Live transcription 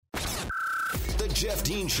The Jeff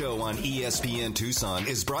Dean Show on ESPN Tucson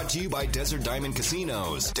is brought to you by Desert Diamond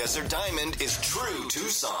Casinos. Desert Diamond is true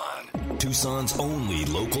Tucson. Tucson's only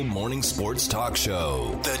local morning sports talk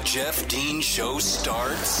show. The Jeff Dean Show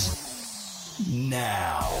starts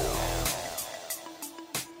now.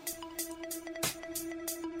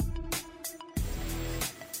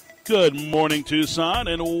 Good morning, Tucson,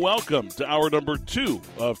 and welcome to hour number 2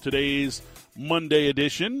 of today's Monday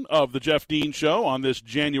edition of the Jeff Dean Show on this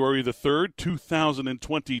January the 3rd,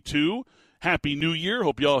 2022. Happy New Year.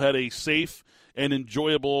 Hope you all had a safe and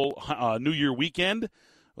enjoyable New Year weekend.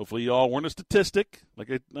 Hopefully you all weren't a statistic.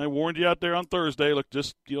 Like I warned you out there on Thursday. Look,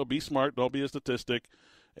 just be smart. Don't be a statistic.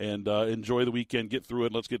 And enjoy the weekend. Get through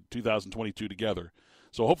it. Let's get 2022 together.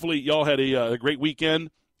 So hopefully y'all had a great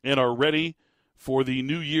weekend and are ready for the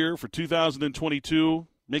new year, for 2022,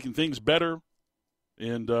 making things better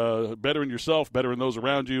and better in yourself, better in those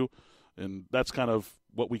around you. And that's kind of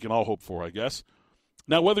what we can all hope for, I guess.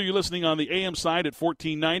 Now, whether you're listening on the AM side at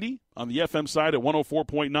 1490, on the FM side at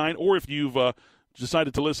 104.9, or if you've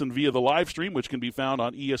decided to listen via the live stream, which can be found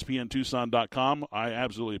on ESPNTucson.com, I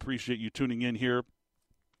absolutely appreciate you tuning in here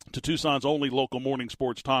to Tucson's only local morning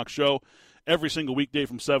sports talk show every single weekday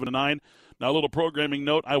from 7 to 9. Now, a little programming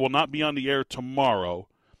note, I will not be on the air tomorrow,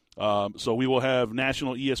 so we will have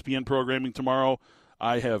national ESPN programming tomorrow.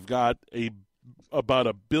 I have got about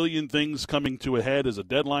a billion things coming to a head as a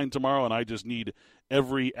deadline tomorrow, and I just need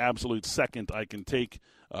every absolute second I can take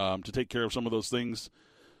to take care of some of those things.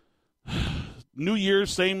 New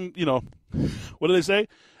Year's, same, what do they say?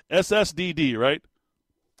 SSDD, right?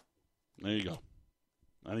 There you go.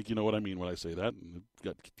 I think you know what I mean when I say that. And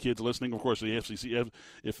got kids listening. Of course, the FCC,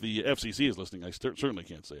 if the FCC is listening, I certainly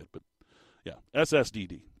can't say it. But, yeah,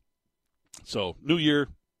 SSDD. So, New Year,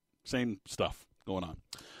 same stuff going on.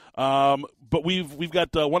 But we've got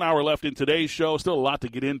 1 hour left in today's show. Still a lot to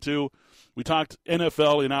get into. We talked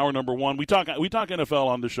NFL in hour number 1. We talk NFL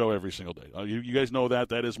on the show every single day. You guys know that.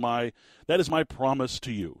 That is my promise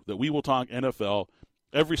to you, that we will talk NFL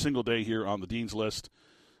every single day here on the Dean's List,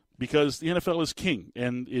 because the NFL is king,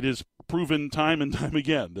 and it is proven time and time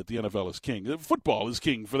again that the NFL is king. Football is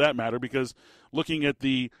king, for that matter, because looking at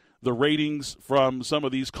the ratings from some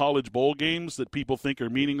of these college bowl games that people think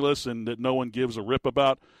are meaningless and that no one gives a rip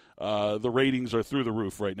about, the ratings are through the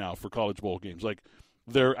roof right now for college bowl games. Like,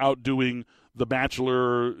 they're outdoing the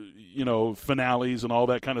Bachelor, finales and all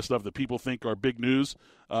that kind of stuff that people think are big news.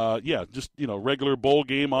 Regular bowl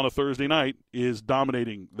game on a Thursday night is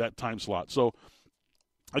dominating that time slot. So,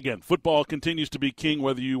 again, football continues to be king,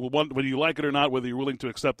 whether you like it or not, whether you're willing to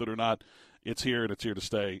accept it or not. It's here, and it's here to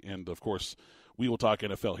stay. And, of course, we will talk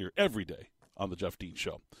NFL here every day on the Jeff Dean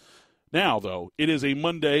Show. Now, though, it is a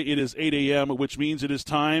Monday. It is 8 a.m., which means it is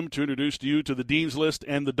time to introduce to you to the Dean's List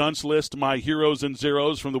and the Dunce List, my heroes and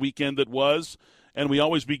zeros from the weekend that was. And we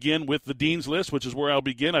always begin with the Dean's List, which is where I'll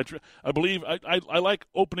begin. I believe I like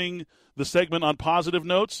opening the segment on positive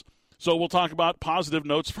notes, so we'll talk about positive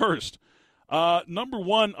notes first. Number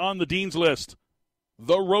 1 on the Dean's List,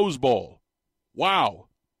 the Rose Bowl. Wow.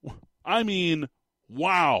 I mean,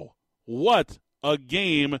 wow. What a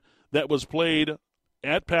game that was played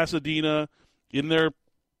at Pasadena in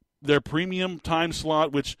their premium time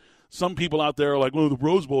slot, which some people out there are like, well, the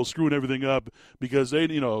Rose Bowl is screwing everything up because they,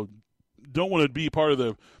 don't want to be part of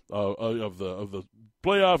the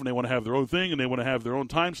playoff, and they want to have their own thing, and they want to have their own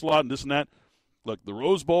time slot and this and that. Look, the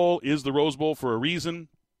Rose Bowl is the Rose Bowl for a reason.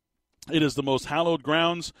 It is the most hallowed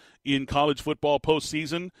grounds in college football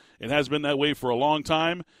postseason. It has been that way for a long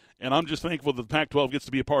time, and I'm just thankful that the Pac-12 gets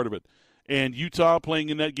to be a part of it. And Utah, playing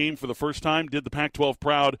in that game for the first time, did the Pac-12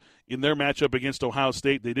 proud in their matchup against Ohio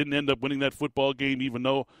State. They didn't end up winning that football game, even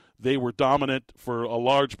though they were dominant for a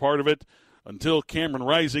large part of it, until Cameron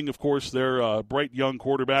Rising, of course, their bright young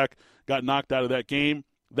quarterback, got knocked out of that game.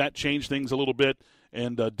 That changed things a little bit.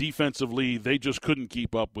 And defensively, they just couldn't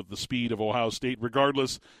keep up with the speed of Ohio State,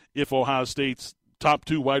 regardless if Ohio State's top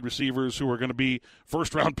 2 wide receivers, who are going to be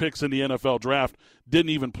first-round picks in the NFL draft,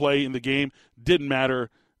 didn't even play in the game. Didn't matter.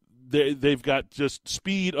 They've got just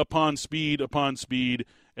speed upon speed upon speed,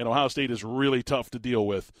 and Ohio State is really tough to deal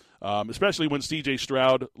with, especially when C.J.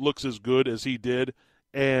 Stroud looks as good as he did.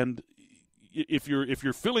 And if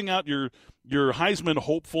you're filling out your Heisman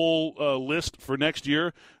hopeful list for next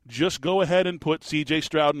year, just go ahead and put C.J.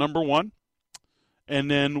 Stroud number 1, and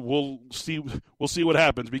then we'll see what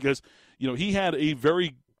happens, because he had a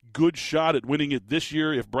very good shot at winning it this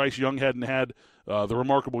year if Bryce Young hadn't had the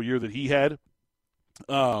remarkable year that he had.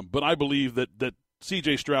 But I believe that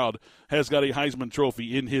C.J. Stroud has got a Heisman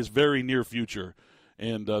Trophy in his very near future.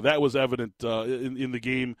 And that was evident in the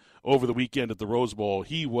game over the weekend at the Rose Bowl.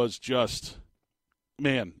 He was just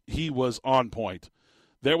man, he was on point.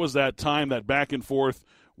 There was that time, that back and forth,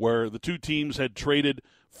 where the two teams had traded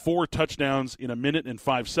 4 touchdowns in 1 minute and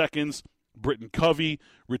 5 seconds. Britton Covey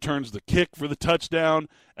returns the kick for the touchdown,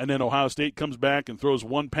 and then Ohio State comes back and throws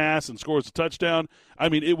one pass and scores a touchdown. I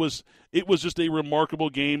mean, it was just a remarkable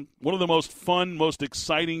game. One of the most fun, most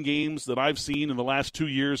exciting games that I've seen in the last 2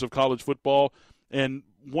 years of college football, and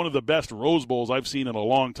one of the best Rose Bowls I've seen in a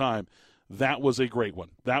long time. That was a great one.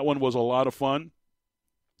 That one was a lot of fun.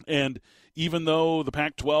 And even though the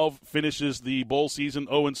Pac-12 finishes the bowl season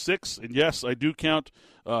 0-6, and yes, I do count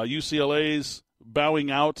UCLA's bowing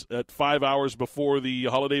out at 5 hours before the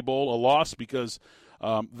Holiday Bowl a loss, because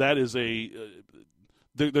that is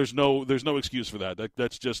there's no excuse for that.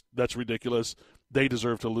 That's ridiculous. They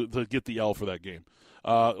deserve to get the L for that game.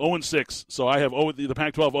 0-6. So I have the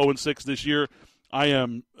Pac-12 0-6 this year. I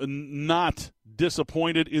am not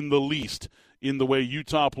disappointed in the least in the way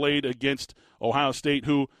Utah played against Ohio State,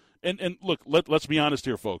 who and look, let's be honest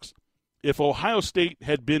here, folks. If Ohio State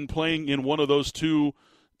had been playing in one of those two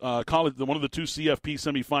one of the two CFP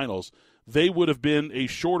semifinals, they would have been a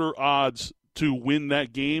shorter odds to win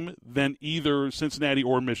that game than either Cincinnati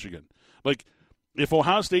or Michigan. Like, if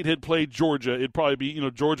Ohio State had played Georgia, it'd probably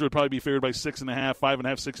be, Georgia would probably be favored by 6.5, 5.5,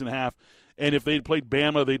 6.5. And if they'd played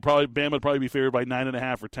Bama, Bama would probably be favored by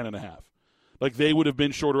 9.5 or 10.5. Like, they would have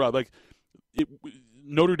been shorter odds. Like,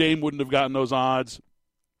 Notre Dame wouldn't have gotten those odds.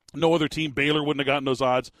 No other team, Baylor, wouldn't have gotten those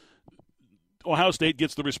odds. Ohio State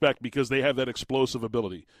gets the respect because they have that explosive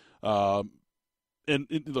ability. Look,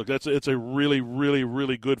 it's a really, really,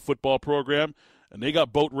 really good football program, and they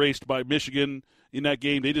got boat raced by Michigan in that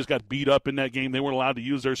game. They just got beat up in that game. They weren't allowed to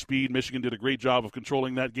use their speed. Michigan did a great job of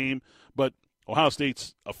controlling that game, but Ohio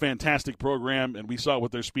State's a fantastic program, and we saw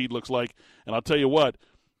what their speed looks like. And I'll tell you what,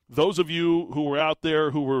 those of you who were out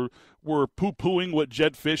there who were poo-pooing what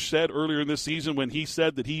Jedd Fisch said earlier in this season when he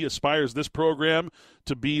said that he aspires this program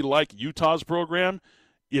to be like Utah's program,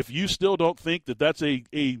 if you still don't think that that's a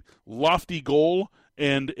lofty goal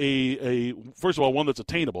and a first of all, one that's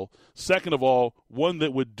attainable, second of all, one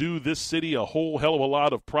that would do this city a whole hell of a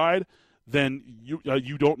lot of pride, then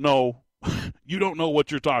you don't know you don't know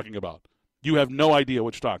what you're talking about. You have no idea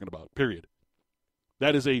what you're talking about, period.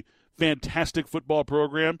 That is a fantastic football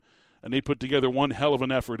program, and they put together one hell of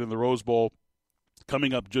an effort in the Rose Bowl,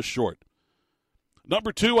 coming up just short.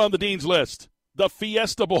 Number 2 on the Dean's list, the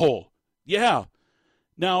Fiesta Bowl. Yeah.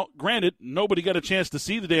 Now, granted, nobody got a chance to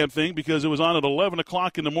see the damn thing because it was on at 11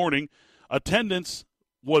 o'clock in the morning. Attendance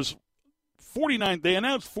was 49. They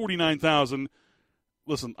announced 49,000.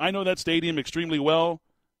 Listen, I know that stadium extremely well.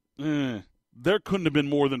 There couldn't have been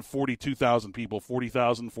more than 42,000 people,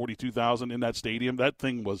 40,000, 42,000 in that stadium. That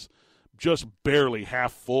thing was just barely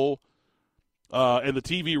half full. And the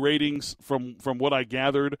TV ratings, from what I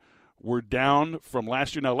gathered, were down from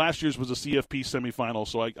last year. Now, last year's was a CFP semifinal,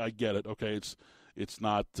 so I get it. Okay, it's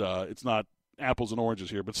not apples and oranges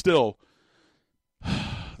here, but still,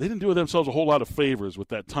 they didn't do themselves a whole lot of favors with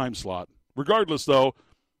that time slot. Regardless, though,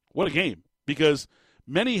 what a game, because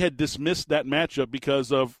many had dismissed that matchup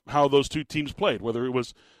because of how those two teams played, whether it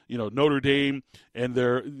was, Notre Dame and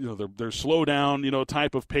their slow down,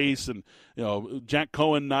 type of pace, and, Jack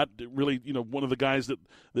Cohen not really, one of the guys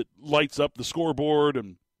that lights up the scoreboard,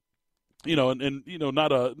 and,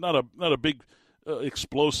 not a big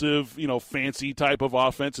explosive, fancy type of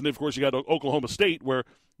offense. And, of course, you got Oklahoma State, where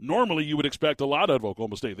normally you would expect a lot out of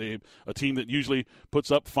Oklahoma State. They're a team that usually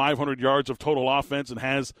puts up 500 yards of total offense and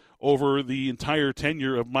has over the entire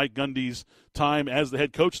tenure of Mike Gundy's time as the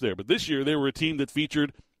head coach there. But this year they were a team that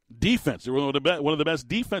featured defense. They were one of the best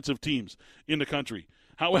defensive teams in the country.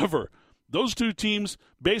 However, those two teams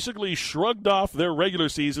basically shrugged off their regular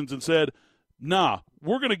seasons and said, nah,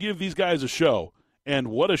 we're going to give these guys a show. And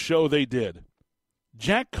what a show they did.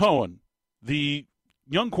 Jack Cohen, the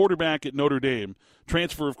young quarterback at Notre Dame,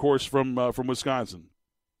 transfer, of course, from Wisconsin.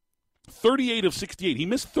 38 of 68. He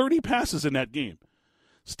missed 30 passes in that game.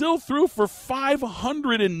 Still threw for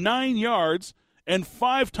 509 yards and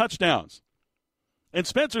 5 touchdowns. And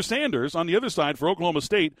Spencer Sanders, on the other side for Oklahoma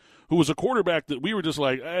State, who was a quarterback that we were just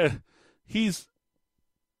like, he's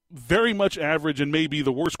very much average and maybe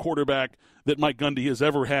the worst quarterback that Mike Gundy has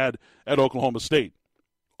ever had at Oklahoma State.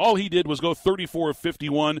 All he did was go 34 of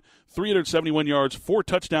 51, 371 yards, 4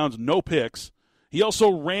 touchdowns, no picks. He also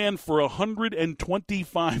ran for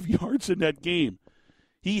 125 yards in that game.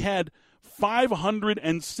 He had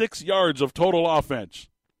 506 yards of total offense,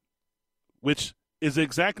 which is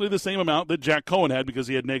exactly the same amount that Jack Cohen had because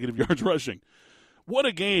he had negative yards rushing. What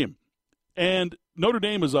a game. And Notre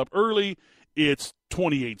Dame is up early. It's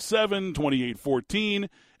 28-7, 28-14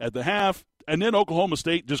 at the half. And then Oklahoma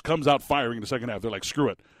State just comes out firing in the second half. They're like, screw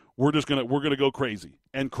it. We're gonna go crazy.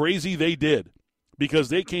 And crazy they did, because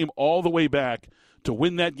they came all the way back to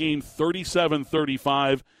win that game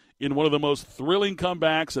 37-35 in one of the most thrilling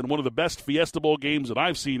comebacks and one of the best Fiesta Bowl games that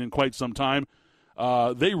I've seen in quite some time.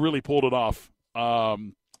 They really pulled it off.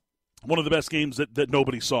 One of the best games that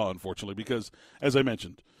nobody saw, unfortunately, because, as I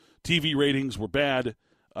mentioned, TV ratings were bad,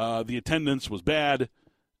 the attendance was bad,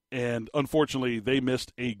 and unfortunately they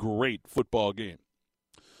missed a great football game.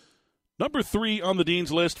 Number 3 on the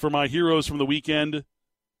Dean's list for my heroes from the weekend,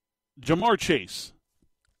 Ja'Marr Chase.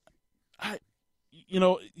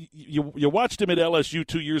 You watched him at LSU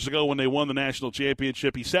 2 years ago when they won the national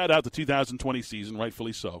championship. He sat out the 2020 season,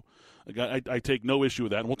 rightfully so. I take no issue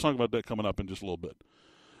with that, and we'll talk about that coming up in just a little bit.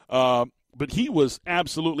 But he was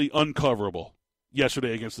absolutely uncoverable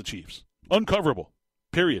yesterday against the Chiefs. Uncoverable,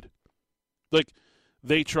 period. Like,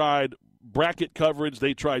 they tried bracket coverage,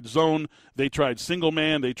 they tried zone, they tried single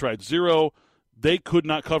man, they tried zero. They could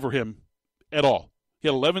not cover him at all. He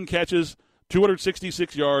had 11 catches,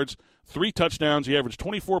 266 yards, 3 touchdowns. He averaged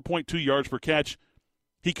 24.2 yards per catch.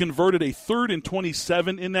 He converted a 3rd and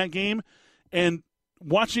 27 in that game. And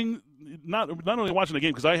watching, not only watching the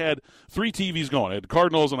game, because I had 3 TVs going. I had the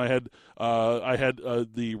Cardinals, and I had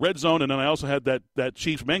the Red Zone, and then I also had that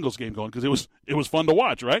Chiefs-Bengals game going, because it was fun to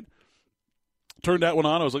watch, right? Turned that one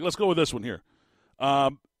on. I was like, let's go with this one here.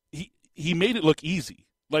 He made it look easy.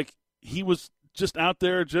 Like, he was just out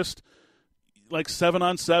there, just like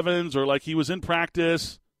 7-on-7s, or like he was in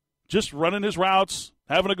practice, just running his routes,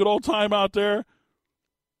 having a good old time out there.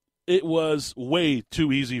 It was way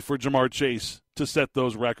too easy for Ja'Marr Chase to set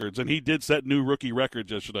those records, and he did set new rookie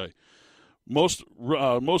records yesterday. Most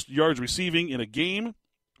yards receiving in a game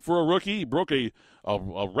for a rookie. He broke a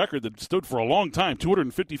record that stood for a long time,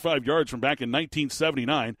 255 yards from back in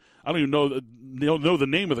 1979. I don't even know the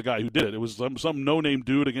name of the guy who did it. It was some no-name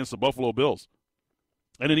dude against the Buffalo Bills.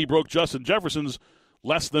 And then he broke Justin Jefferson's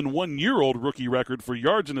less than 1-year-old rookie record for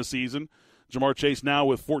yards in a season. Ja'Marr Chase now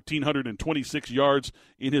with 1,426 yards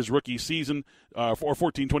in his rookie season, or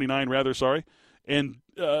 1,429 rather, sorry. And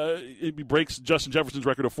it breaks Justin Jefferson's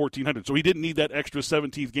record of 1,400. So he didn't need that extra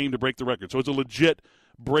 17th game to break the record. So it's a legit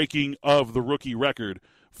breaking of the rookie record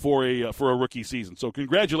for a rookie season. So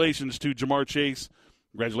congratulations to Ja'Marr Chase.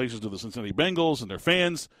 Congratulations to the Cincinnati Bengals and their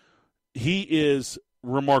fans. He is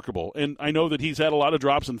remarkable. And I know that he's had a lot of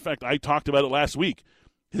drops. In fact, I talked about it last week.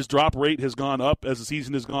 His drop rate has gone up as the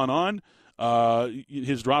season has gone on.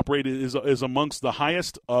 His drop rate is amongst the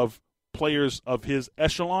highest of players of his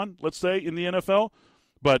echelon, let's say, in the NFL.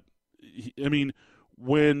 But, I mean,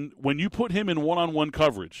 when you put him in one-on-one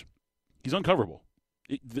coverage, he's uncoverable.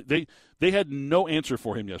 They had no answer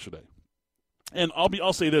for him yesterday. And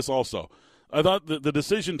I'll say this also. I thought the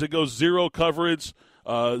decision to go zero coverage,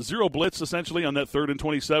 zero blitz essentially on that 3rd and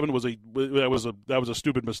 27 was a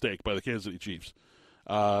stupid mistake by the Kansas City Chiefs.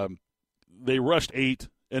 They rushed 8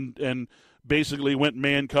 and basically went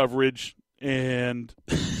man coverage, and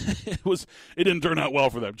it didn't turn out well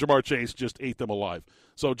for them. Ja'Marr Chase just ate them alive.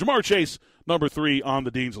 So Ja'Marr Chase, number 3 on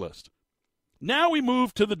the Dean's list. Now we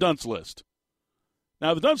move to the dunce list.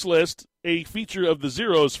 Now, the dunce list, a feature of the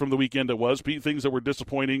zeros from the weekend it was, things that were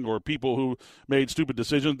disappointing or people who made stupid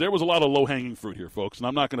decisions. There was a lot of low-hanging fruit here, folks, and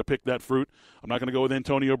I'm not going to pick that fruit. I'm not going to go with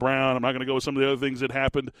Antonio Brown. I'm not going to go with some of the other things that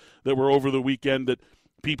happened that were over the weekend that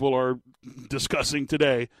people are discussing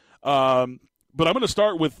today. But I'm going to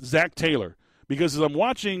start with Zach Taylor, because as I'm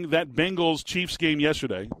watching that Bengals-Chiefs game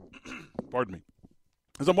yesterday, pardon me,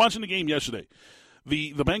 as I'm watching the game yesterday,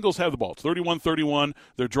 The Bengals have the ball. It's 31-31.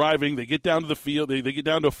 They're driving. They get down to the field. They get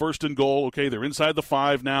down to 1st and goal. Okay, they're inside the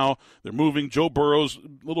 5 now. They're moving. Joe Burrow's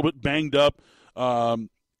a little bit banged up.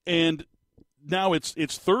 And now it's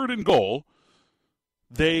 3rd and goal.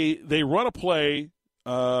 They run a play.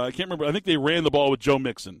 I can't remember. I think they ran the ball with Joe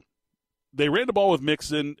Mixon. They ran the ball with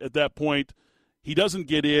Mixon at that point. He doesn't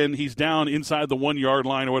get in. He's down inside the 1-yard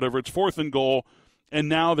line or whatever. It's 4th and goal. And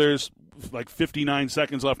now there's like 59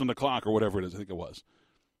 seconds left on the clock or whatever it is, I think it was.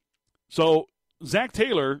 So Zach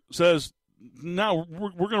Taylor says, now we're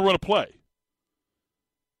going to run a play.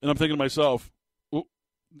 And I'm thinking to myself, well,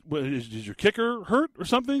 is your kicker hurt or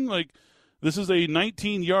something? Like, this is a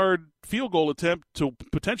 19-yard field goal attempt to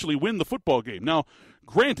potentially win the football game. Now,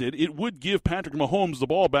 granted, it would give Patrick Mahomes the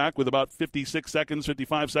ball back with about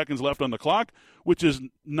 55 seconds left on the clock, which is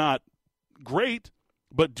not great.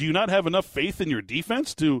 But do you not have enough faith in your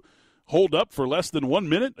defense to hold up for less than 1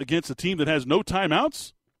 minute against a team that has no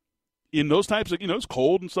timeouts in those types of, it's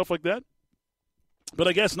cold and stuff like that? But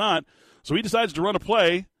I guess not. So he decides to run a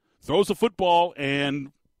play, throws the football,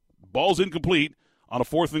 and ball's incomplete on a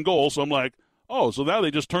 4th and goal. So I'm like, Oh, so now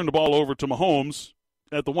they just turned the ball over to Mahomes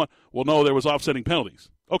at the one. Well, no, there was offsetting penalties.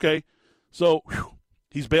 Okay, so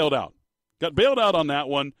he's bailed out. Got bailed out on that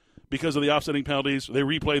one because of the offsetting penalties. They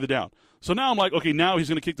replay the down. So now I'm like, okay, now he's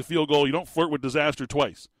going to kick the field goal. You don't flirt with disaster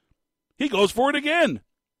twice. He goes for it again.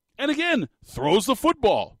 And again, throws the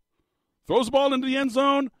football. Throws the ball into the end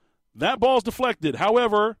zone. That ball's deflected.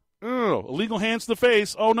 However, illegal hands to the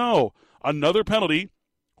face. Oh, no. Another penalty,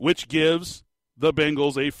 which gives the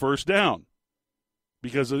Bengals a first down.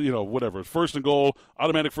 Because, whatever, first and goal,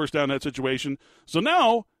 automatic first down in that situation. So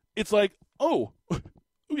now it's like, oh,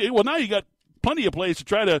 okay, well, now you got plenty of plays to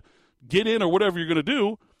try to get in or whatever you're going to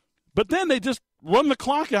do. But then they just run the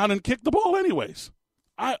clock out and kick the ball anyways.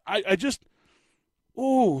 I just,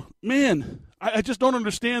 oh, man, I just don't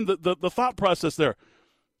understand the thought process there.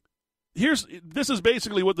 This is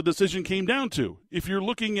basically what the decision came down to. If you're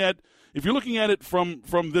looking at it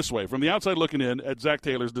from this way, from the outside looking in at Zach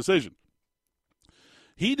Taylor's decision,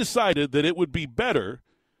 he decided that it would be better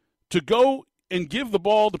to go and give the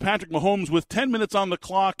ball to Patrick Mahomes with 10 minutes on the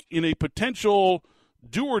clock in a potential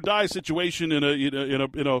do or die situation, in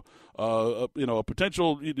a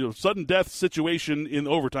potential sudden death situation in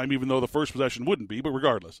overtime, even though the first possession wouldn't be, but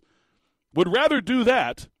regardless, would rather do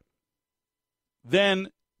that than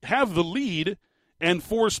have the lead and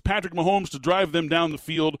force Patrick Mahomes to drive them down the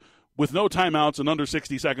field with no timeouts and under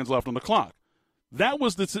 60 seconds left on the clock. That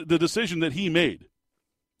was the decision that he made.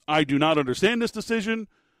 I do not understand this decision.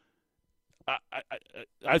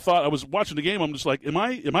 I thought, I was watching the game, I'm just like, am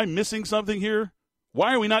I missing something here?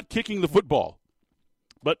 Why are we not kicking the football?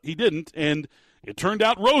 But he didn't, and it turned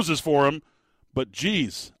out roses for him. But,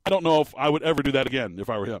 geez, I don't know if I would ever do that again if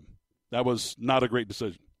I were him. That was not a great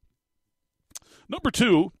decision. Number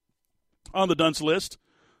 2 on the dunce list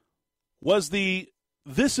was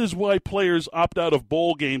this is why players opt out of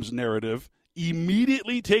bowl games narrative,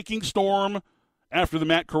 immediately taking storm after the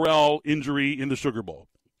Matt Corral injury in the Sugar Bowl.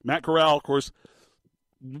 Matt Corral, of course,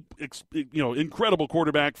 incredible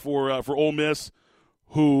quarterback for Ole Miss,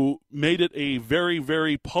 who made it a very,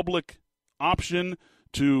 very public option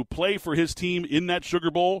to play for his team in that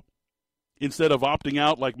Sugar Bowl instead of opting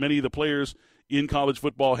out like many of the players in college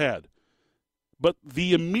football had. But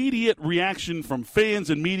the immediate reaction from fans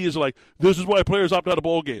and media is like, this is why players opt out of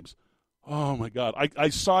bowl games. Oh, my God. I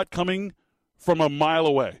saw it coming from a mile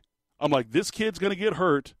away. I'm like, this kid's going to get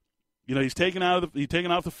hurt. He's taken off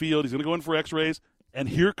the field. He's going to go in for x-rays. And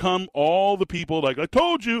here come all the people like, I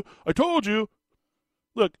told you.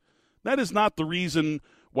 Look, that is not the reason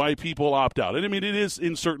why people opt out. And I mean, it is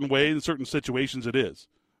in certain ways, in certain situations it is.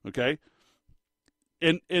 Okay?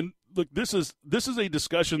 And look, this is a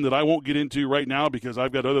discussion that I won't get into right now because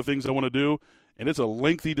I've got other things I want to do, and it's a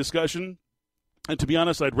lengthy discussion. And to be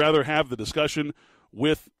honest, I'd rather have the discussion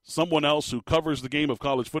with someone else who covers the game of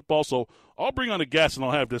college football. So I'll bring on a guest and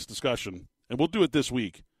I'll have this discussion, and we'll do it this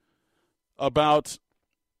week, about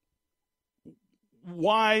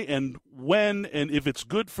why and when and if it's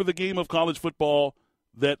good for the game of college football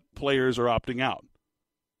that players are opting out.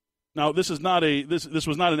 Now, this was not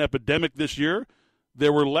an epidemic this year.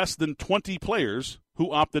 There were less than 20 players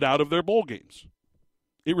who opted out of their bowl games.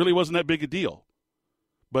 It really wasn't that big a deal.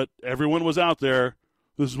 But everyone was out there,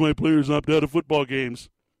 this is why players opt out of football games.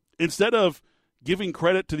 Instead of giving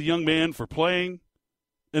credit to the young man for playing,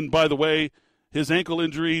 and by the way, his ankle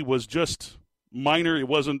injury was just minor. It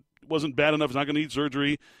wasn't bad enough. He's not going to need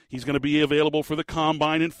surgery. He's going to be available for the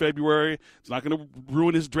combine in February. It's not going to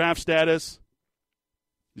ruin his draft status.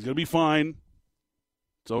 He's going to be fine.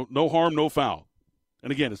 So no harm, no foul.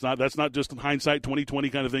 And again, that's not just a hindsight 2020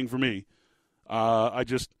 kind of thing for me.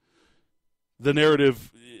 The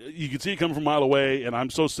narrative, you can see it coming from a mile away, and I'm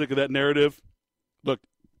so sick of that narrative. Look,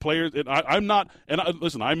 players, and I'm not, and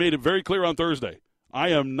listen, I made it very clear on Thursday. I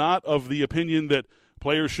am not of the opinion that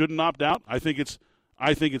players shouldn't opt out. I think it's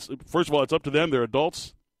first of all, it's up to them. They're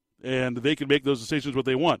adults, and they can make those decisions what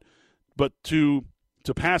they want. But to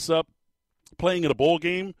pass up playing in a bowl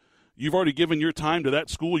game, you've already given your time to that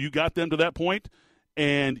school. You got them to that point,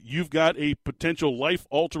 and you've got a potential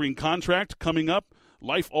life-altering contract coming up,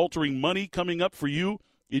 life-altering money coming up for you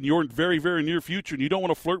in your very, very near future, and you don't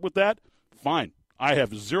want to flirt with that, fine. I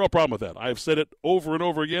have zero problem with that. I have said it over and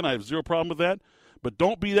over again. I have zero problem with that. But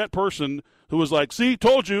don't be that person who was like, see,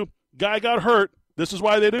 told you, guy got hurt. This is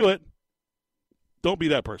why they do it. Don't be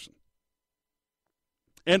that person.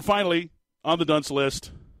 And finally, on the dunce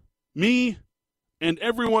list, me and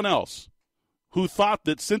everyone else who thought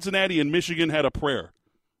that Cincinnati and Michigan had a prayer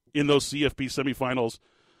in those CFP semifinals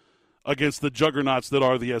against the juggernauts that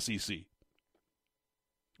are the SEC.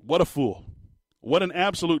 What a fool. What an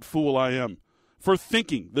absolute fool I am for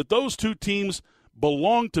thinking that those two teams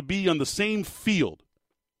belonged to be on the same field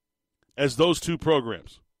as those two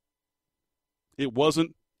programs. It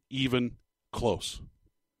wasn't even close.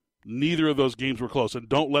 Neither of those games were close, and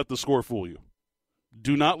don't let the score fool you.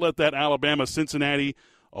 Do not let that Alabama-Cincinnati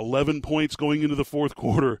 11 points going into the fourth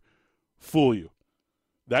quarter fool you.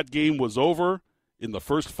 That game was over in the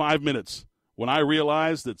first 5 minutes when I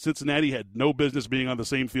realized that Cincinnati had no business being on the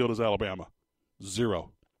same field as Alabama.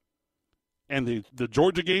 0. And the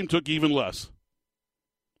Georgia game took even less.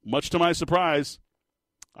 Much to my surprise,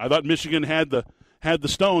 I thought Michigan had the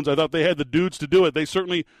stones. I thought they had the dudes to do it. They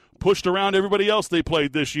certainly pushed around everybody else they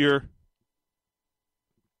played this year.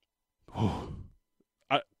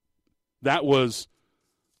 That was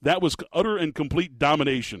utter and complete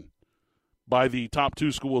domination by the top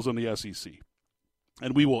two schools in the SEC.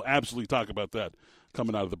 And we will absolutely talk about that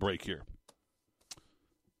coming out of the break here.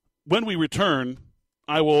 When we return,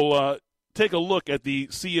 I will take a look at the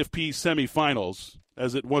CFP semifinals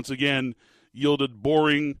as it once again yielded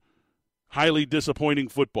boring, highly disappointing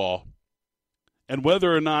football, and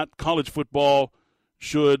whether or not college football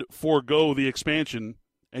should forego the expansion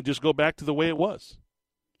and just go back to the way it was.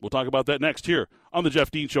 We'll talk about that next here on The Jeff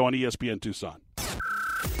Dean Show on ESPN Tucson.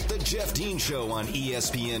 The Jeff Dean Show on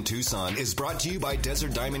ESPN Tucson is brought to you by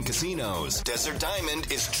Desert Diamond Casinos. Desert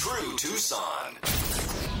Diamond is true Tucson.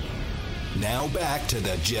 Now back to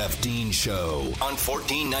the Jeff Dean Show on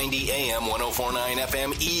 1490 AM 104.9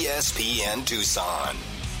 FM ESPN Tucson.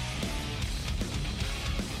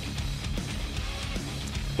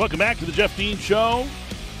 Welcome back to the Jeff Dean Show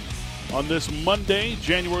on this Monday,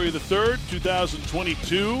 January the 3rd,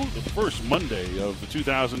 2022, the first Monday of the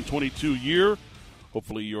 2022 year.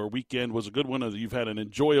 Hopefully your weekend was a good one, and you've had an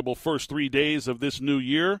enjoyable first 3 days of this new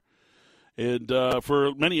year. And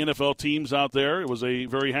for many NFL teams out there, it was a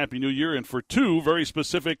very happy new year. And for two very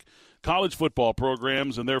specific college football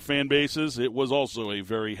programs and their fan bases, it was also a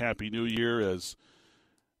very happy new year as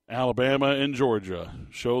Alabama and Georgia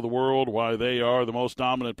show the world why they are the most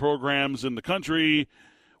dominant programs in the country,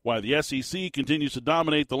 why the SEC continues to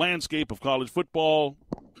dominate the landscape of college football,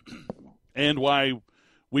 and why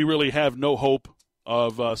we really have no hope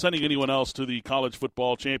of sending anyone else to the college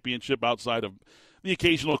football championship outside of the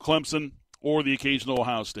occasional Clemson or the occasional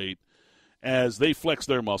Ohio State, as they flexed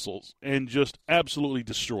their muscles and just absolutely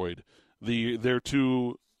destroyed their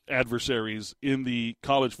two adversaries in the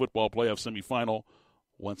college football playoff semifinal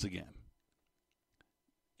once again.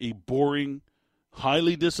 A boring,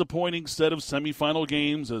 highly disappointing set of semifinal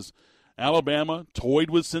games as Alabama toyed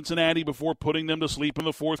with Cincinnati before putting them to sleep in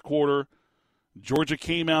the fourth quarter. Georgia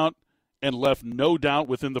came out and left no doubt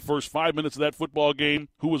within the first 5 minutes of that football game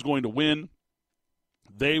who was going to win.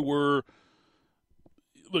 That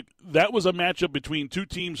was a matchup between two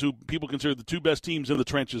teams who people consider the two best teams in the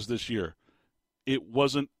trenches this year. It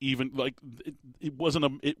wasn't even like it wasn't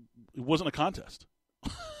a contest.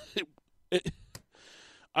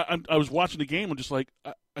 I was watching the game and just like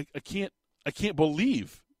I can't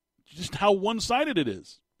believe just how one-sided it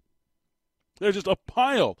is. There's just a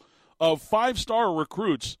pile of 5-star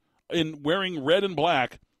recruits in wearing red and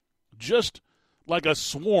black, just like a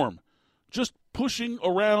swarm, just pushing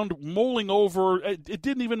around, mulling over. It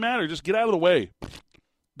didn't even matter. Just get out of the way.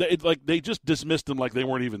 They just dismissed them like they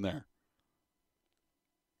weren't even there.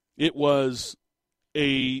 It was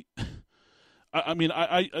a. I mean,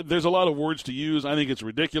 there's a lot of words to use. I think it's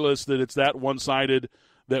ridiculous that it's that one-sided,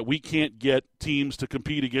 that we can't get teams to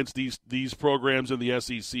compete against these programs in the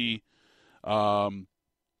SEC. And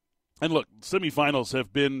look, semifinals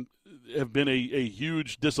have been a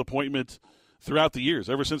huge disappointment throughout the years,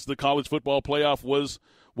 ever since the college football playoff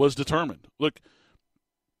was determined. Look,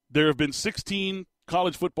 there have been 16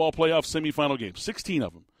 college football playoff semifinal games, 16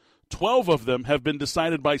 of them. 12 of them have been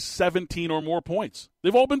decided by 17 or more points.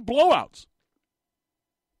 They've all been blowouts.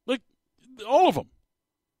 Like, all of them.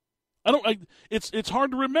 It's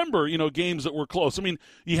hard to remember, games that were close. I mean,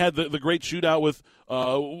 you had the great shootout with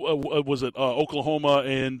Oklahoma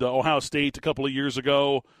and Ohio State a couple of years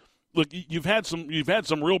ago. Look, you've had some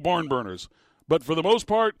real barn burners, but for the most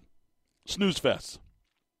part, snooze fests,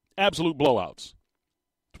 absolute blowouts.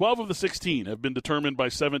 12 of the 16 have been determined by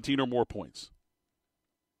 17 or more points.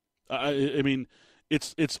 I mean,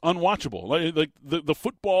 it's unwatchable. Like the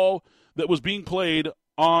football that was being played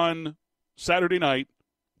on Saturday night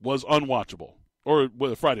was unwatchable. Or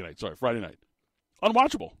Friday night.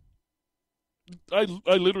 Unwatchable. I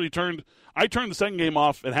literally turned the second game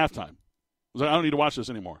off at halftime. I was like, I don't need to watch this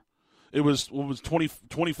anymore. It was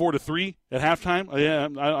 24-3 at halftime. Yeah,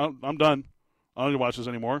 I'm done. I don't need to watch this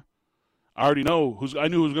anymore. I already know I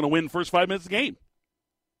knew who was going to win the first 5 minutes of the game.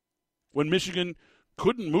 When Michigan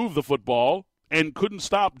couldn't move the football, and couldn't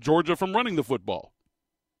stop Georgia from running the football.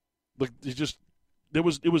 Like, it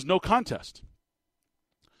was no contest.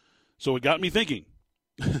 So it got me thinking,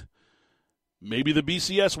 maybe the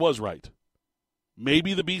BCS was right.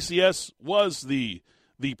 Maybe the BCS was the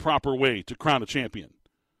proper way to crown a champion.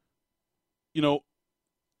 You know,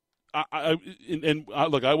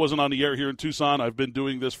 look, I wasn't on the air here in Tucson. I've been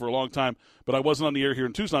doing this for a long time, but I wasn't on the air here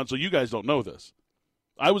in Tucson, so you guys don't know this.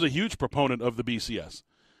 I was a huge proponent of the BCS.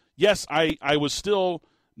 Yes, I was still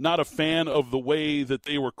not a fan of the way that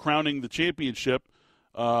they were crowning the championship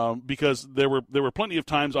because there were plenty of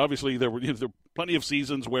times, obviously, there were plenty of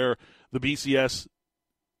seasons where the BCS,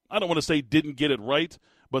 I don't want to say didn't get it right,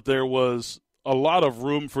 but there was a lot of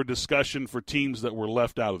room for discussion for teams that were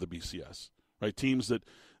left out of the BCS, right? Teams that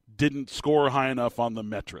didn't score high enough on the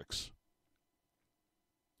metrics.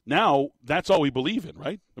 Now, that's all we believe in,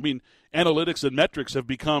 right? I mean, analytics and metrics have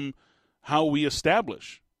become how we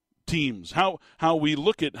establish teams, how we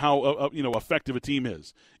look at how effective a team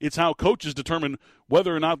is. It's how coaches determine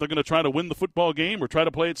whether or not they're going to try to win the football game or try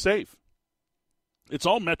to play it safe. It's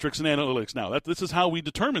all metrics and analytics now. This is how we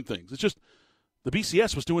determine things. It's just the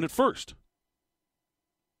BCS was doing it first.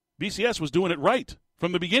 BCS was doing it right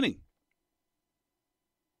from the beginning.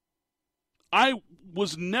 I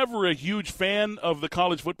was never a huge fan of the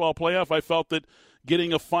college football playoff. I felt that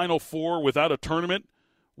getting a Final Four without a tournament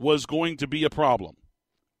was going to be a problem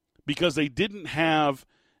because they didn't have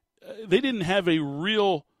a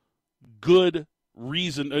real good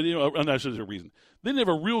reason. Not just a reason. They didn't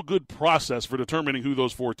have a real good process for determining who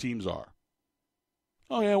those four teams are.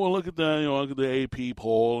 Oh yeah, well look at the AP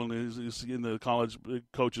poll and in the college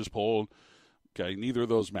coaches poll. Okay, neither of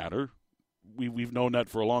those matter. We've known that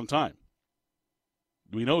for a long time.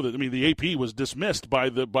 We know that. I mean, the AP was dismissed by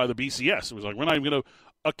the BCS. It was like, we're not even going to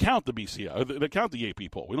account the BCS, account the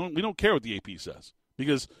AP poll. We don't care what the AP says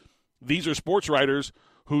because these are sports writers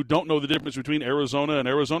who don't know the difference between Arizona and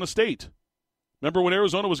Arizona State. Remember when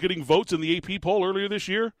Arizona was getting votes in the AP poll earlier this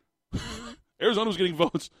year? Arizona was getting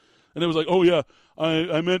votes, and it was like, oh yeah,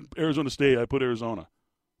 I meant Arizona State. I put Arizona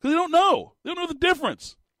because they don't know. They don't know the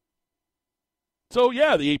difference. So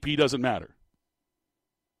yeah, the AP doesn't matter.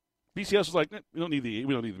 BCS was like, we don't need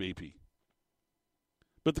the AP.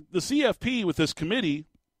 But the CFP with this committee,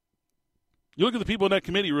 you look at the people in that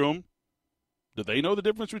committee room, do they know the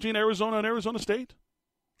difference between Arizona and Arizona State?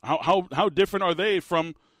 How different are they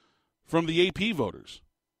from the AP voters?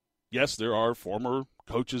 Yes, there are former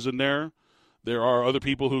coaches in there. There are other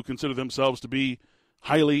people who consider themselves to be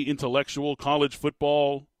highly intellectual college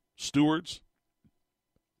football stewards.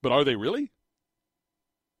 But are they really?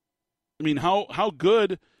 I mean, how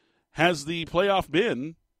good has the playoff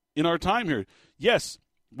been in our time here? Yes,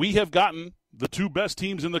 we have gotten the two best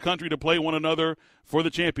teams in the country to play one another for the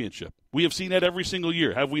championship. We have seen that every single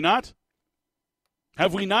year, have we not?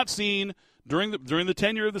 Have we not seen during the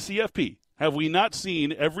tenure of the CFP? Have we not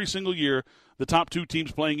seen every single year the top two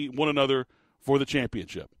teams playing one another for the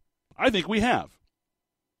championship? I think we have.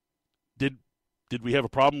 Did we have a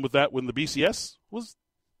problem with that when the BCS was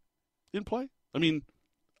in play? I mean,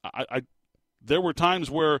 there were times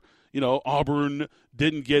where Auburn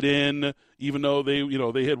didn't get in, even though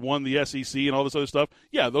they had won the SEC and all this other stuff.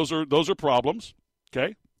 Yeah, those are problems.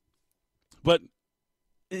 Okay, but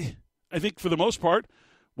I think for the most part,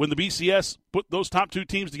 when the BCS put those top two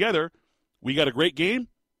teams together, we got a great game,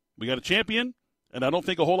 we got a champion, and I don't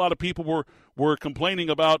think a whole lot of people were complaining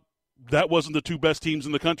about that wasn't the two best teams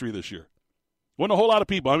in the country this year. Wasn't a whole lot of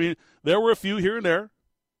people. I mean, there were a few here and there,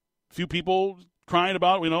 a few people crying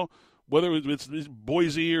about whether it's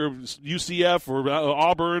Boise or UCF or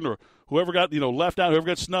Auburn or whoever got left out, whoever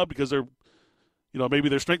got snubbed because they're maybe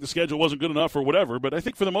their strength of schedule wasn't good enough or whatever. But I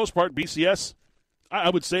think for the most part, BCS, I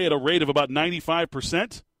would say at a rate of about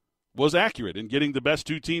 95%, was accurate in getting the best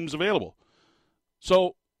two teams available.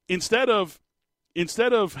 So instead of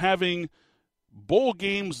having bowl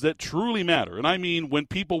games that truly matter, and I mean when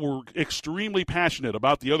people were extremely passionate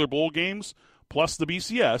about the other bowl games plus the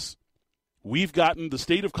BCS, we've gotten the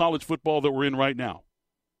state of college football that we're in right now,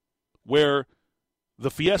 where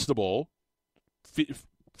the Fiesta Bowl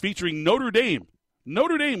featuring Notre Dame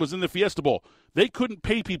was in the Fiesta Bowl. They couldn't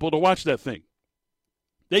pay people to watch that thing.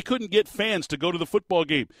 They couldn't get fans to go to the football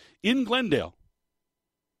game in Glendale.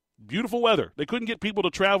 Beautiful weather. They couldn't get people to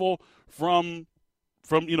travel from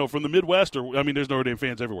the Midwest, there's Notre Dame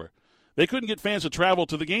fans everywhere. They couldn't get fans to travel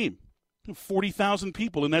to the game. 40,000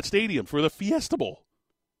 people in that stadium for the Fiesta Bowl.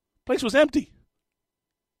 Place was empty.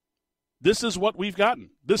 This is what we've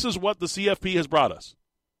gotten. This is what the CFP has brought us.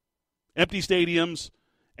 Empty stadiums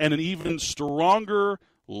and an even stronger,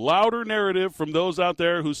 louder narrative from those out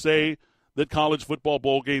there who say that college football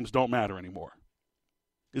bowl games don't matter anymore.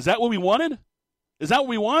 Is that what we wanted? Is that what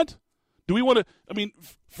we want? Do we want to,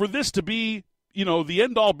 for this to be, the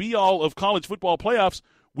end-all, be-all of college football playoffs,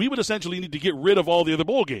 we would essentially need to get rid of all the other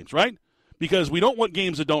bowl games, right? Because we don't want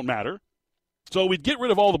games that don't matter. So we'd get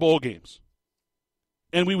rid of all the bowl games.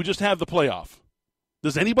 And we would just have the playoff.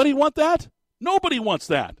 Does anybody want that? Nobody wants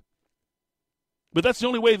that. But that's the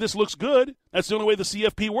only way this looks good. That's the only way the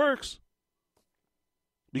CFP works.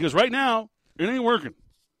 Because right now, it ain't working.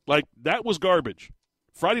 Like, that was garbage.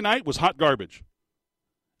 Friday night was hot garbage.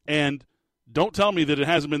 And don't tell me that it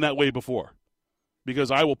hasn't been that way before.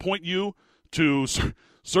 Because I will point you to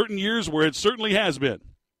certain years where it certainly has been.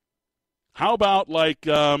 How about,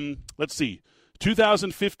 let's see,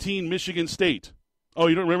 2015 Michigan State. Oh,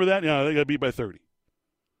 you don't remember that? Yeah, they got beat by 30.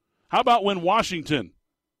 How about when Washington,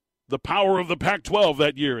 the power of the Pac-12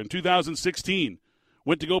 that year in 2016,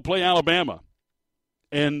 went to go play Alabama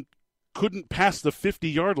and couldn't pass the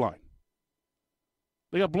 50-yard line?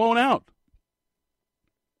 They got blown out.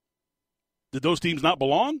 Did those teams not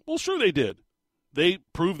belong? Well, sure they did. They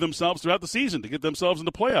proved themselves throughout the season to get themselves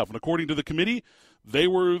into playoff. And according to the committee, they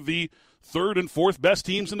were the third and fourth best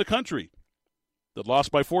teams in the country that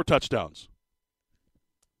lost by 4 touchdowns.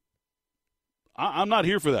 I'm not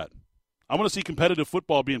here for that. I want to see competitive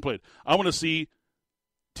football being played. I want to see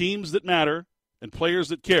teams that matter and players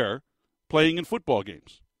that care playing in football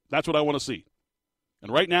games. That's what I want to see.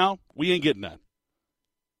 And right now, we ain't getting that.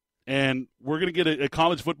 And we're going to get a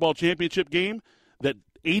college football championship game that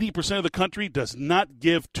 80% of the country does not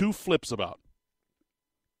give 2 flips about.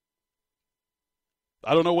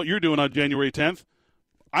 I don't know what you're doing on January 10th.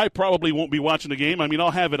 I probably won't be watching the game.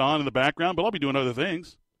 I'll have it on in the background, but I'll be doing other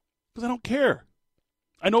things because I don't care.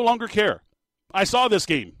 I no longer care. I saw this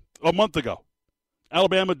game a month ago.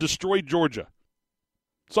 Alabama destroyed Georgia.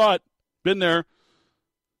 Saw it. Been there.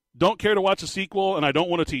 Don't care to watch a sequel, and I don't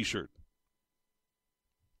want a T-shirt.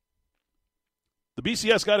 The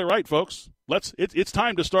BCS got it right, folks. It's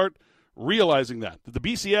time to start realizing that the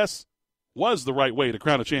BCS was the right way to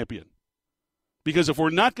crown a champion. Because if we're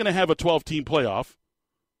not going to have a 12-team playoff,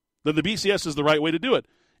 then the BCS is the right way to do it.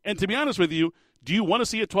 And to be honest with you, do you want to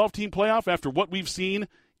see a 12-team playoff after what we've seen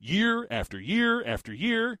year after year after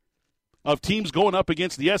year of teams going up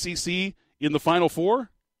against the SEC in the Final Four?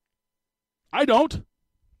 I don't.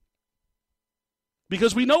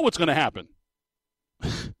 Because we know what's going to happen.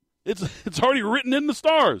 It's already written in the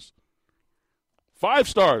stars. 5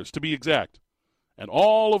 stars, to be exact. And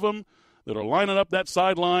all of them that are lining up that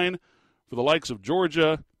sideline for the likes of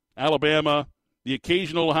Georgia, Alabama, the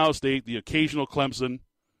occasional Ohio State, the occasional Clemson,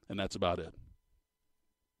 and that's about it.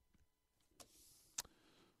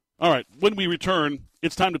 All right, when we return,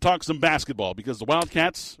 it's time to talk some basketball because the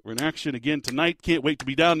Wildcats are in action again tonight. Can't wait to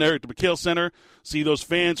be down there at the McHale Center, see those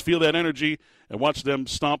fans, feel that energy, and watch them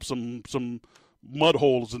stomp some mud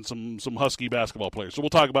holes and some Husky basketball players. So we'll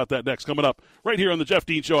talk about that next, coming up right here on the Jeff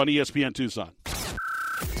Dean Show on ESPN Tucson.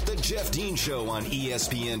 The Jeff Dean Show on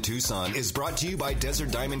ESPN Tucson is brought to you by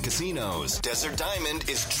Desert Diamond Casinos. Desert Diamond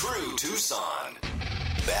is true Tucson.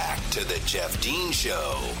 Back to the Jeff Dean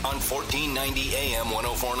Show on 1490 AM,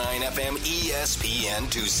 104.9 FM, ESPN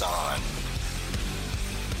Tucson.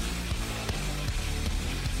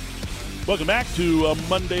 Welcome back to a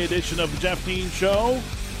Monday edition of the Jeff Dean Show.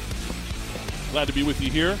 Glad to be with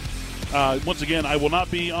you here. Once again, I will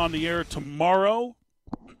not be on the air tomorrow.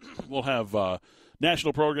 We'll have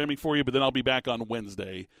national programming for you, but then I'll be back on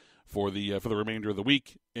Wednesday for the remainder of the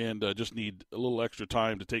week, and just need a little extra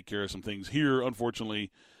time to take care of some things here, unfortunately,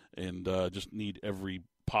 and just need every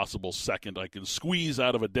possible second I can squeeze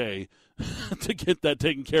out of a day to get that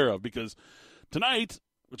taken care of, because tonight,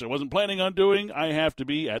 which I wasn't planning on doing, I have to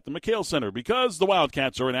be at the McHale Center because the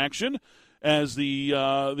Wildcats are in action as the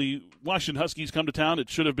Washington Huskies come to town. It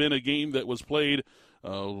should have been a game that was played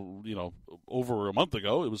over a month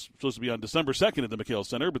ago. It was supposed to be on December 2nd at the McHale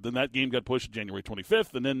Center, but then that game got pushed to January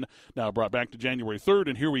 25th, and then now brought back to January 3rd,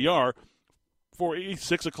 and here we are for a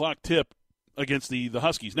 6 o'clock tip against the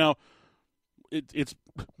Huskies. Now, it's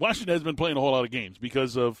Washington has been playing a whole lot of games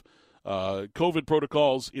because of COVID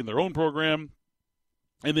protocols in their own program,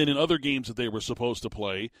 and then in other games that they were supposed to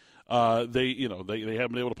play, they haven't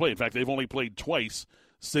been able to play. In fact, they've only played twice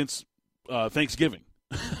since Thanksgiving.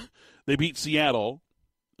 They beat Seattle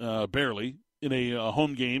barely in a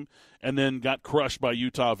home game, and then got crushed by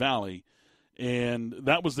Utah Valley. And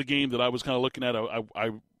that was the game that I was kind of looking at.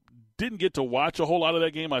 I didn't get to watch a whole lot of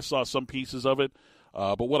that game. I saw some pieces of it,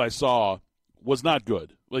 but what I saw was not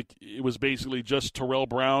good. Like, it was basically just Terrell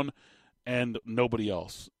Brown and nobody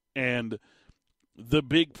else. And the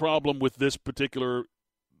big problem with this particular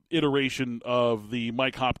iteration of the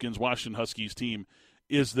Mike Hopkins Washington Huskies team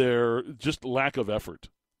is their just lack of effort.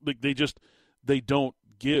 they don't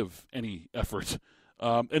give any effort.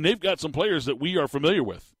 And they've got some players that we are familiar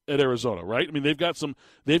with at Arizona, right? I mean,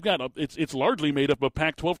 it's largely made up of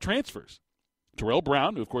Pac-12 transfers. Terrell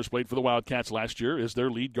Brown, who of course played for the Wildcats last year, is their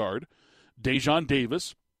lead guard. Dejon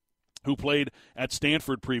Davis, who played at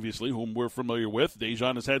Stanford previously, whom we're familiar with.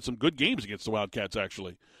 Dejon has had some good games against the Wildcats,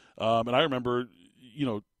 actually. And I remember,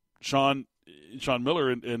 Sean Miller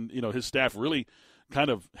and his staff really kind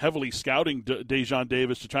of heavily scouting Dejon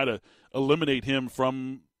Davis to try to eliminate him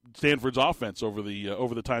from Stanford's offense over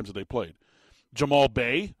the times that they played. Jamal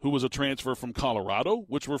Bay, who was a transfer from Colorado,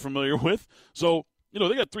 which we're familiar with. So,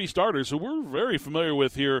 they got three starters who we're very familiar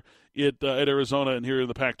with here at Arizona and here in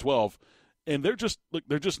the Pac-12, and they're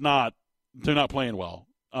not playing well.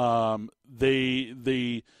 They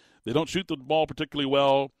don't shoot the ball particularly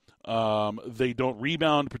well. They don't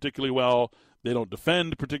rebound particularly well. They don't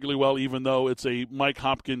defend particularly well, even though it's a Mike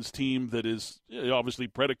Hopkins team that is obviously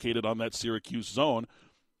predicated on that Syracuse zone.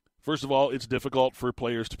 First of all, it's difficult for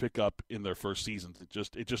players to pick up in their first seasons. It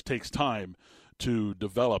just takes time to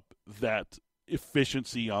develop that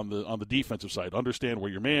efficiency on the defensive side. Understand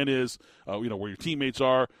where your man is, where your teammates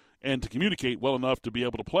are, and to communicate well enough to be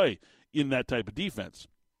able to play in that type of defense.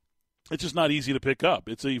 It's just not easy to pick up.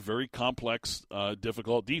 It's a very complex,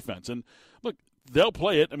 difficult defense. And look, they'll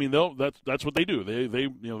play it. I mean, that's what they do. They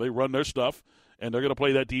run their stuff, and they're going to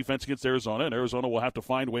play that defense against Arizona, and Arizona will have to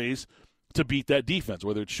find ways to beat that defense,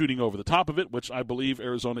 whether it's shooting over the top of it, which I believe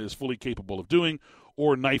Arizona is fully capable of doing,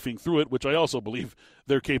 or knifing through it, which I also believe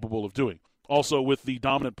they're capable of doing. Also, with the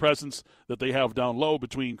dominant presence that they have down low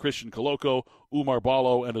between Christian Coloco, Umar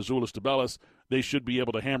Ballo, and Azuolas Tubelis, they should be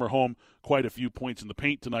able to hammer home quite a few points in the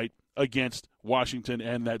paint tonight against Washington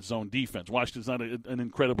and that zone defense. Washington's not an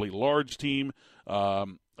incredibly large team. I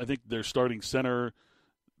think their starting center,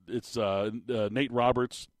 it's Nate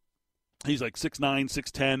Roberts. He's like 6'9",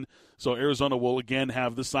 6'10", so Arizona will again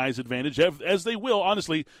have the size advantage, as they will.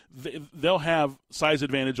 Honestly, they'll have size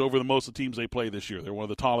advantage over most of the teams they play this year. They're one of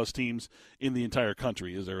the tallest teams in the entire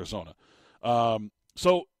country is Arizona.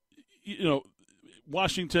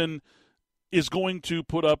 Washington is going to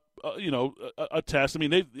put up, a test. I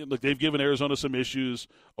mean, they've given Arizona some issues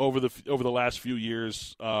over the last few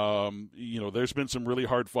years. There's been some really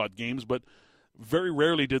hard-fought games, but very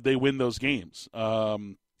rarely did they win those games.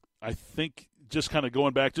 I think just kind of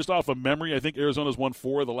going back, just off of memory, I think Arizona's won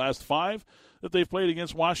 4 of the last 5 that they've played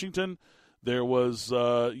against Washington. There was,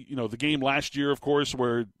 the game last year, of course,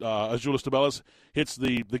 where Azuolas Tubelis hits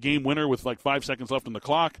the game winner with like 5 seconds left on the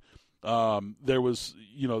clock. There was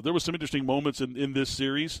some interesting moments in this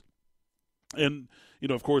series. And,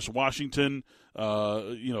 of course, Washington,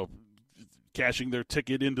 cashing their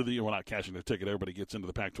ticket into not cashing their ticket, everybody gets into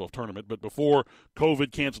the Pac-12 tournament, but before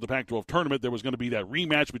COVID canceled the Pac-12 tournament, there was going to be that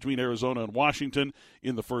rematch between Arizona and Washington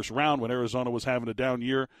in the first round when Arizona was having a down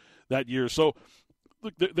year that year. So,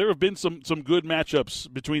 look, there have been some good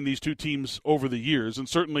matchups between these two teams over the years, and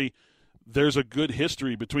certainly there's a good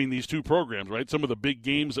history between these two programs, right? Some of the big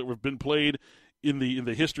games that have been played in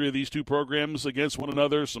the history of these two programs against one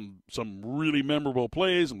another, some really memorable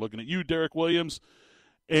plays. I'm looking at you, Derek Williams,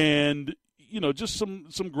 and just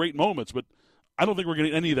some great moments, but I don't think we're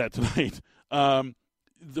getting any of that tonight.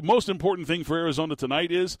 The most important thing for Arizona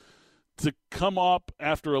tonight is to come up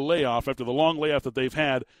after a layoff, after the long layoff that they've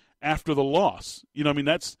had after the loss.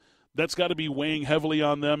 That's got to be weighing heavily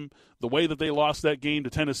on them. The way that they lost that game to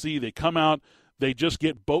Tennessee, they come out, they just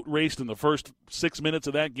get boat raced in the first 6 minutes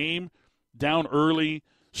of that game, down early,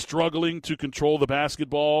 struggling to control the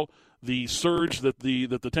basketball. The surge that the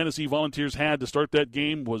Tennessee Volunteers had to start that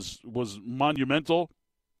game was monumental.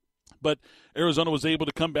 But Arizona was able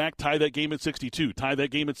to come back, tie that game at 62, tie that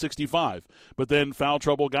game at 65. But then foul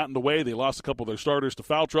trouble got in the way. They lost a couple of their starters to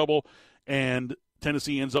foul trouble, and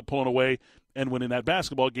Tennessee ends up pulling away and winning that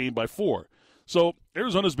basketball game by 4. So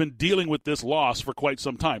Arizona's been dealing with this loss for quite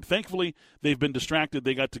some time. Thankfully, they've been distracted.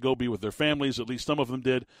 They got to go be with their families. At least some of them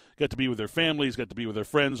did. Got to be with their families, got to be with their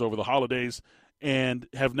friends over the holidays, and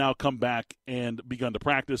have now come back and begun to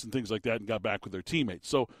practice and things like that and got back with their teammates.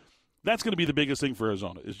 So that's going to be the biggest thing for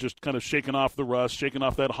Arizona, is just kind of shaking off the rust, shaking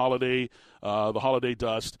off that the holiday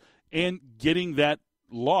dust, and getting that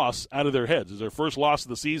loss out of their heads. It's their first loss of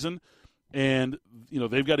the season, and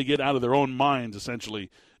they've got to get out of their own minds, essentially,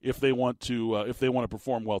 if they want to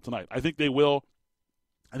perform well tonight. I think they will.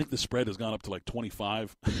 I think the spread has gone up to like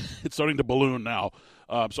 25. It's starting to balloon now.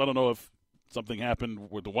 So I don't know if something happened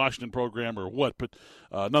with the Washington program or what, but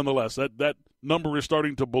nonetheless, that number is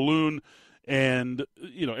starting to balloon. And,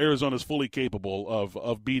 Arizona's fully capable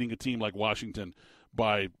of beating a team like Washington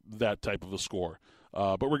by that type of a score.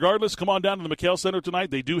 But regardless, come on down to the McHale Center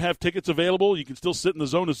tonight. They do have tickets available. You can still sit in the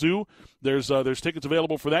Zona Zoo. There's tickets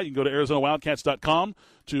available for that. You can go to ArizonaWildcats.com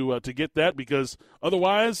to get that, because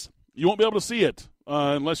otherwise you won't be able to see it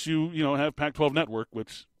unless you have Pac-12 Network,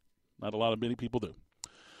 which not many people do.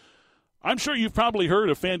 I'm sure you've probably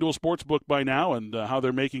heard of FanDuel Sportsbook by now and how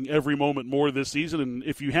they're making every moment more this season. And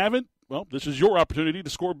if you haven't, well, this is your opportunity to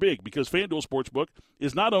score big, because FanDuel Sportsbook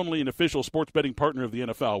is not only an official sports betting partner of the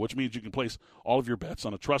NFL, which means you can place all of your bets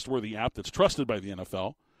on a trustworthy app that's trusted by the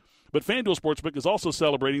NFL, but FanDuel Sportsbook is also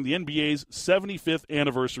celebrating the NBA's 75th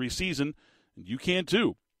anniversary season, and you can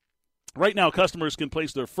too. Right now, customers can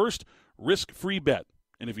place their first risk-free bet,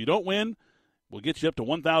 and if you don't win, we'll get you up to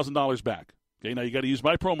 $1,000 back. Okay, now you got to use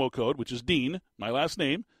my promo code, which is Dean, my last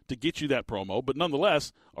name, to get you that promo. But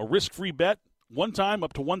nonetheless, a risk-free bet, one time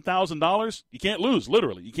up to $1,000, you can't lose.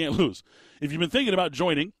 Literally, you can't lose. If you've been thinking about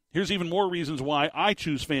joining, here's even more reasons why I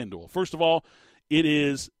choose FanDuel. First of all, it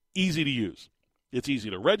is easy to use. It's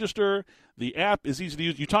easy to register. The app is easy to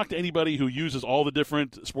use. You talk to anybody who uses all the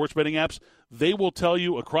different sports betting apps, they will tell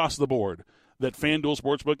you across the board that FanDuel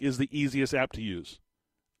Sportsbook is the easiest app to use.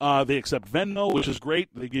 They accept Venmo, which is great.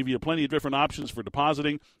 They give you plenty of different options for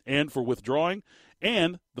depositing and for withdrawing.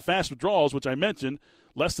 And the fast withdrawals, which I mentioned,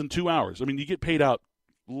 less than 2 hours. I mean, you get paid out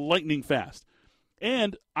lightning fast.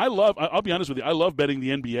 And I'll be honest with you, I love betting the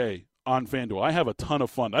NBA on FanDuel. I have a ton of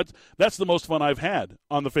fun. That's the most fun I've had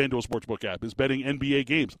on the FanDuel Sportsbook app, is betting NBA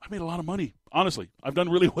games. I made a lot of money, honestly. I've done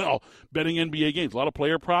really well betting NBA games. A lot of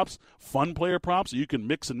player props, fun player props that you can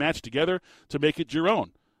mix and match together to make it your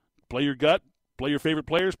own. Play your gut. Play your favorite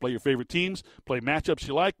players, play your favorite teams, play matchups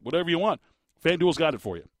you like, whatever you want. FanDuel's got it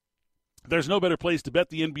for you. There's no better place to bet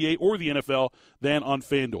the NBA or the NFL than on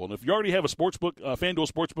FanDuel. And if you already have a FanDuel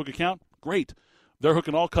Sportsbook account, great. They're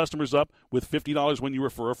hooking all customers up with $50 when you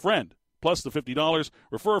refer a friend. Plus the $50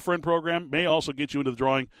 Refer a Friend program may also get you into the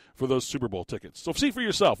drawing for those Super Bowl tickets. So see for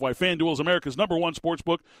yourself why FanDuel is America's #1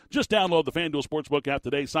 sportsbook. Just download the FanDuel Sportsbook app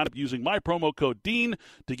today. Sign up using my promo code DEAN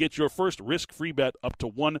to get your first risk-free bet up to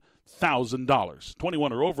 $1,000.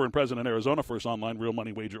 21 or over and present in Arizona. First online real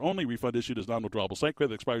money wager only. Refund issued as non-withdrawable site credit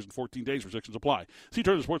that expires in 14 days. Restrictions apply. See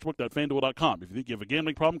terms at sportsbook.fanduel.com. If you think you have a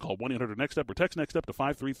gambling problem, call 1-800-NEXT-STEP or text NEXT-STEP to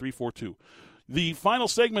 53342. The final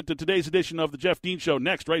segment of today's edition of The Jeff Dean Show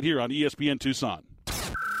next right here on ESPN Tucson.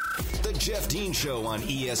 The Jeff Dean Show on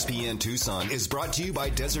ESPN Tucson is brought to you by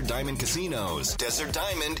Desert Diamond Casinos. Desert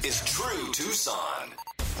Diamond is true Tucson.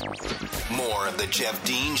 More of The Jeff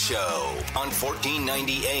Dean Show on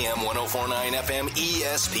 1490 AM, 104.9 FM,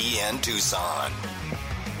 ESPN Tucson.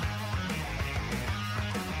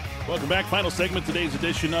 Welcome back. Final segment, today's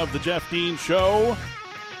edition of The Jeff Dean Show.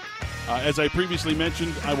 As I previously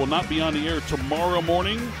mentioned, I will not be on the air tomorrow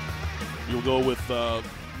morning. You'll go with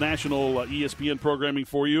national ESPN programming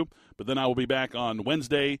for you, but then I will be back on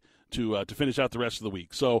Wednesday to finish out the rest of the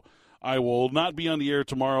week. So I will not be on the air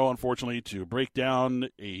tomorrow, unfortunately, to break down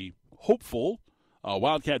a hopeful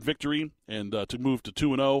Wildcat victory and to move to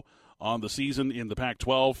 2-0 on the season in the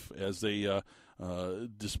Pac-12 as they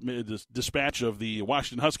dispatch of the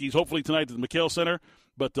Washington Huskies, hopefully tonight at the McHale Center.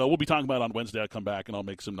 But we'll be talking about it on Wednesday. I'll come back and I'll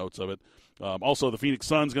make some notes of it. Also, the Phoenix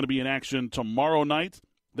Suns going to be in action tomorrow night.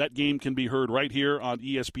 That game can be heard right here on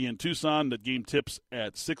ESPN Tucson. That game tips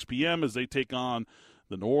at 6 p.m. as they take on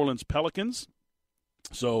the New Orleans Pelicans.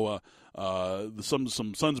 So some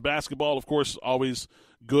Suns basketball, of course, always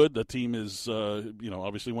good. The team is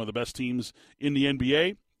obviously one of the best teams in the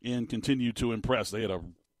NBA and continue to impress. They had a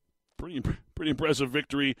pretty impressive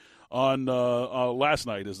victory on last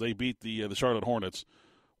night as they beat the Charlotte Hornets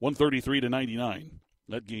 133-99.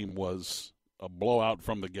 That game was a blowout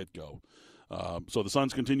from the get-go. So the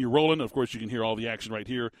Suns continue rolling. Of course, you can hear all the action right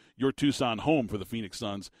here. Your Tucson home for the Phoenix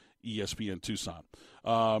Suns, ESPN Tucson.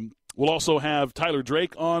 We'll also have Tyler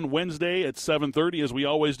Drake on Wednesday at 7:30, as we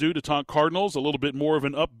always do, to talk Cardinals. A little bit more of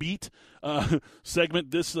an upbeat segment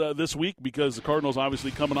this week because the Cardinals obviously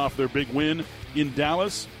coming off their big win in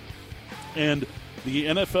Dallas. And the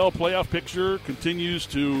NFL playoff picture continues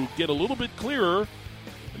to get a little bit clearer.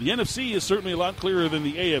 The NFC is certainly a lot clearer than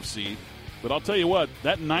the AFC. But I'll tell you what,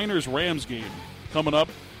 that Niners-Rams game coming up,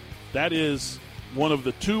 that is one of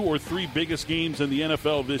the 2 or 3 biggest games in the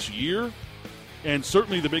NFL this year, and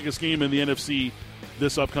certainly the biggest game in the NFC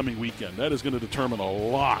this upcoming weekend. That is going to determine a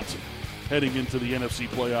lot heading into the NFC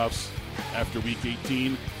playoffs after Week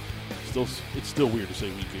 18. It's still weird to say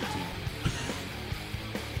Week 18.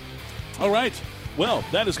 All right. Well,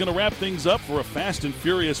 that is going to wrap things up for a fast and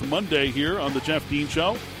furious Monday here on the Jeff Dean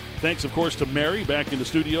Show. Thanks, of course, to Mary back in the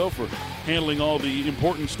studio for handling all the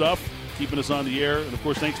important stuff keeping us on the air. And, of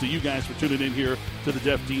course, thanks to you guys for tuning in here to the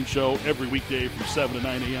Jeff Dean Show every weekday from 7 to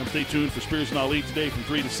 9 a.m. Stay tuned for Spears and Ali today from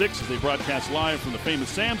 3 to 6 as they broadcast live from the famous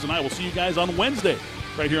Sam's. And I will see you guys on Wednesday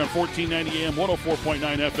right here on 1490 AM,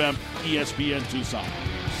 104.9 FM, ESPN Tucson.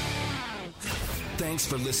 Thanks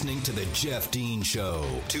for listening to the Jeff Dean Show,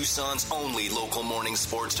 Tucson's only local morning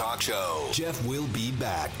sports talk show. Jeff will be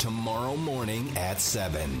back tomorrow morning at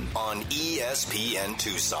 7 on ESPN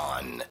Tucson.